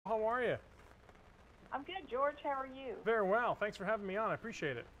How are you? I'm good, George. How are you? Very well. Thanks for having me on. I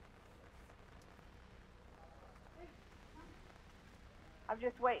appreciate it. I'm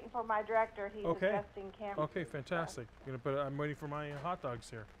just waiting for my director. He's Okay. adjusting camera. Okay, fantastic. But I'm waiting for my hot dogs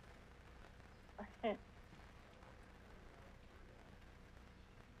here.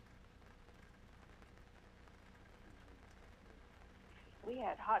 We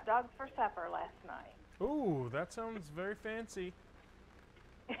had hot dogs for supper last night. Ooh, that sounds very fancy.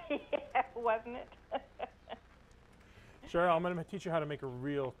 Yeah, wasn't it? Cheryl, I'm going to teach you how to make a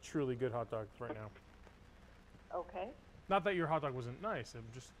real, truly good hot dog right now. Okay. Not that your hot dog wasn't nice. I'm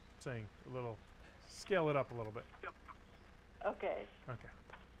just saying a little, scale it up a little bit. Okay. Okay.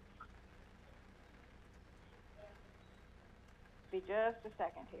 Be just a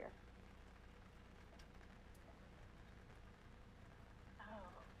second here.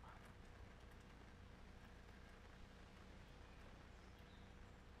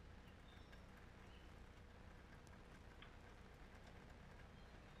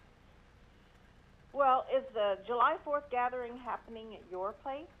 Well, is the July 4th gathering happening at your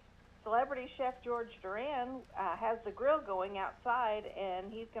place? Celebrity chef George Duran has the grill going outside,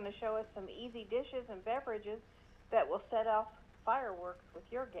 and he's going to show us some easy dishes and beverages that will set off fireworks with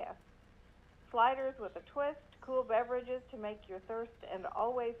your guests. Sliders with a twist, cool beverages to make your thirst, and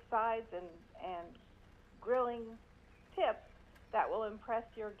always sides and grilling tips that will impress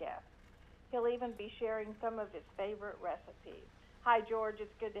your guests. He'll even be sharing some of his favorite recipes. Hi, George.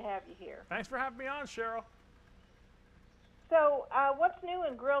 It's good to have you here. Thanks for having me on, Cheryl. So, what's new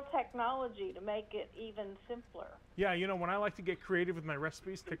in grill technology to make it even simpler? Yeah, you know, when I like to get creative with my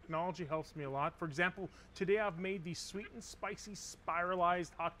recipes, technology helps me a lot. For example, today I've made these sweet and spicy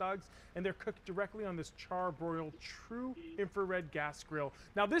spiralized hot dogs, and they're cooked directly on this charbroiled true infrared gas grill.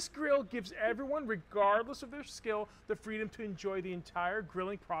 Now, this grill gives everyone, regardless of their skill, the freedom to enjoy the entire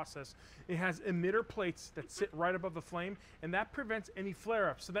grilling process. It has emitter plates that sit right above the flame, and that prevents any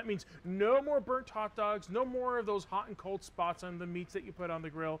flare-ups. So that means no more burnt hot dogs, no more of those hot and cold spots on the meats that you put on the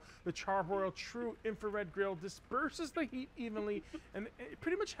grill. The charbroiled true infrared grill disperses the heat evenly, and it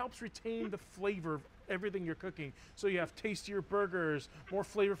pretty much helps retain the flavor of everything you're cooking. So you have tastier burgers, more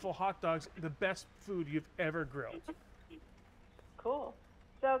flavorful hot dogs, the best food you've ever grilled. Cool.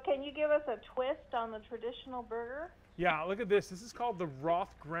 So, can you give us a twist on the traditional burger? Yeah, look at this. This is called the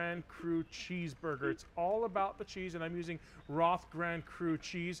Roth Grand Cru Cheeseburger. It's all about the cheese, and I'm using Roth Grand Cru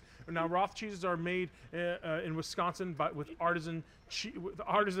cheese. Now, Roth cheeses are made in Wisconsin with artisan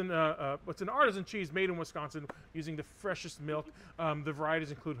what's an artisan cheese made in Wisconsin using the freshest milk. The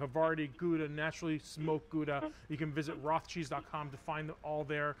varieties include Havarti, Gouda, naturally smoked Gouda. You can visit rothcheese.com to find them all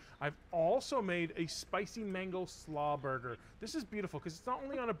there. I've also made a spicy mango slaw burger. This is beautiful because it's not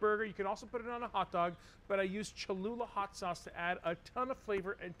only on a burger, you can also put it on a hot dog, but I use Cholula hot sauce to add a ton of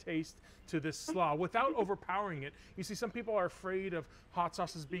flavor and taste to this slaw without overpowering it. You see, some people are afraid of hot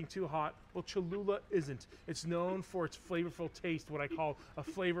sauces being too hot. Well, Cholula isn't. It's known for its flavorful taste, what I call a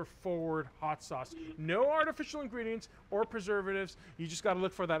flavor-forward hot sauce. No artificial ingredients or preservatives. You just got to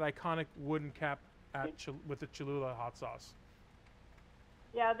look for that iconic wooden cap with the Cholula hot sauce.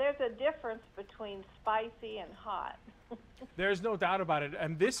 Yeah, there's a difference between spicy and hot. There's no doubt about it.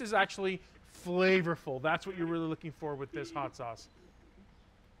 And this is actually flavorful. That's what you're really looking for with this hot sauce.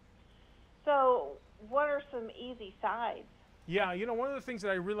 So, what are some easy sides? Yeah, you know, one of the things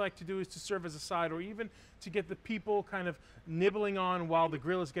that I really like to do is to serve as a side, or even to get the people kind of nibbling on while the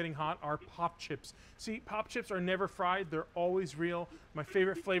grill is getting hot, are pop chips. See, pop chips are never fried. They're always real. My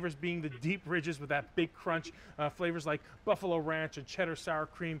favorite flavors being the deep ridges with that big crunch. Flavors like buffalo ranch and cheddar sour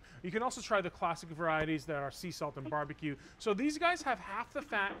cream. You can also try the classic varieties that are sea salt and barbecue. So these guys have half the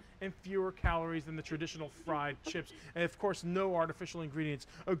fat and fewer calories than the traditional fried chips. And of course, no artificial ingredients.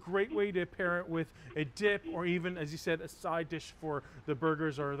 A great way to pair it with a dip, or even, as you said, a side dish for the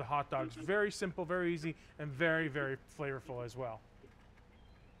burgers or the hot dogs. Very simple, very easy, and very, very flavorful as well.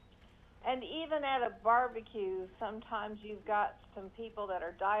 And even at a barbecue, sometimes you've got some people that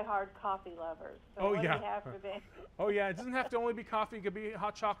are diehard coffee lovers. So what do you have for them? Oh yeah, it doesn't have to only be coffee. It could be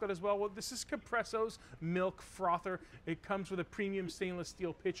hot chocolate as well. Well, this is Compresso's milk frother. It comes with a premium stainless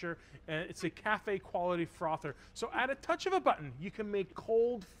steel pitcher, and it's a cafe quality frother. So at a touch of a button, you can make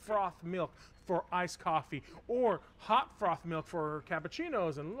cold froth milk for iced coffee, or hot froth milk for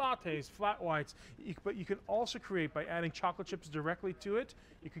cappuccinos and lattes, flat whites. But you can also create, by adding chocolate chips directly to it,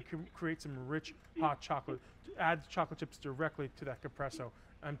 you can create some rich hot chocolate. Add chocolate chips directly to that Compresso.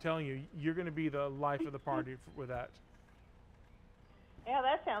 I'm telling you, you're going to be the life of the party with that. Yeah,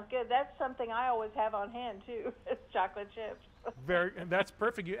 that sounds good. That's something I always have on hand too. Chocolate chips. And that's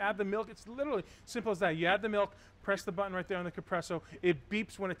perfect. You add the milk. It's literally simple as that. You add the milk, press the button right there on the Compresso. It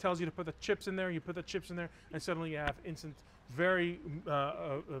beeps when it tells you to put the chips in there. You put the chips in there, and suddenly you have instant, very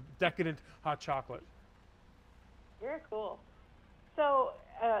decadent hot chocolate. Very cool. So,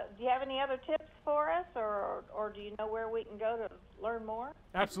 do you have any other tips for us, or do you know where we can go to learn more?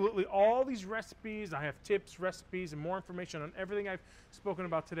 Absolutely. All these recipes, I have tips, recipes, and more information on everything I've spoken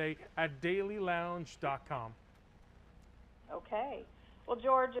about today at dailylounge.com. Okay. Well,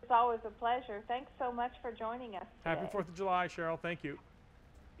 George, it's always a pleasure. Thanks so much for joining us today. Happy 4th of July, Cheryl. Thank you.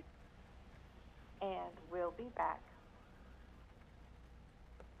 And we'll be back.